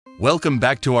Welcome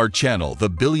back to our channel. The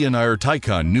billionaire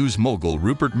tycoon news mogul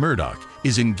Rupert Murdoch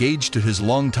is engaged to his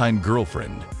longtime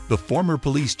girlfriend, the former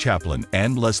police chaplain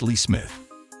Ann Lesley Smith.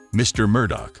 Mr.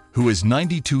 Murdoch, who is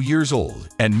 92 years old,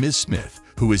 and Ms. Smith,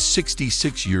 who is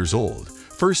 66 years old,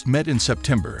 first met in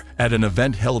September at an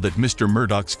event held at Mr.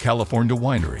 Murdoch's California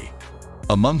winery.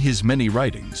 Among his many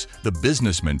writings, the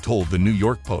businessman told the New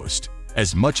York Post,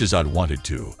 "As much as I'd wanted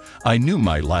to, I knew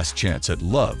my last chance at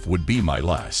love would be my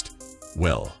last.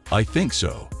 Well, I think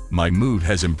so. My mood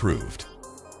has improved."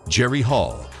 Jerry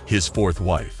Hall, his fourth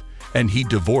wife, and he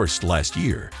divorced last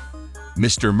year.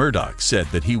 Mr. Murdoch said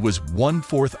that he was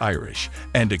 1/4 Irish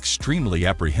and extremely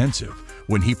apprehensive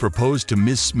when he proposed to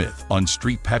Ms. Smith on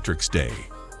St. Patrick's Day.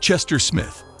 Chester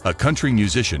Smith, a country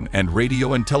musician and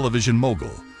radio and television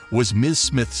mogul, was Ms.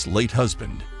 Smith's late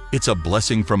husband. "It's a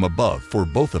blessing from above for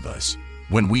both of us.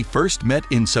 When we first met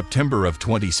in September of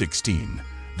 2016,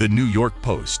 the New York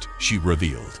Post," she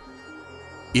revealed.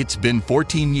 "It's been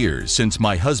 14 years since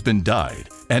my husband died,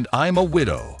 and I'm a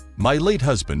widow. My late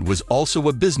husband was also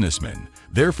a businessman,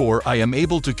 therefore I am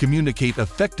able to communicate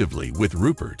effectively with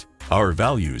Rupert. Our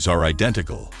values are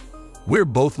identical. We're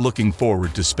both looking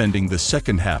forward to spending the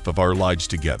second half of our lives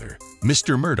together,"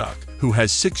 Mr. Murdoch, who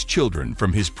has 6 children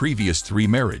from his previous 3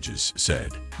 marriages,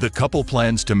 said. The couple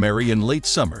plans to marry in late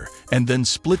summer and then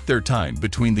split their time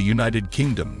between the United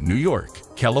Kingdom, New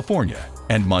York, California,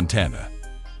 and Montana.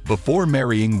 Before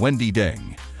marrying Wendy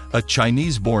Deng, a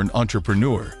Chinese-born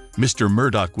entrepreneur, Mr.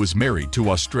 Murdoch was married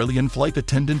to Australian flight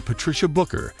attendant Patricia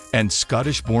Booker and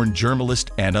Scottish-born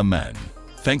journalist Anna Mann.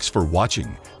 Thanks for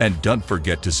watching, and don't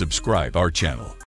forget to subscribe our channel.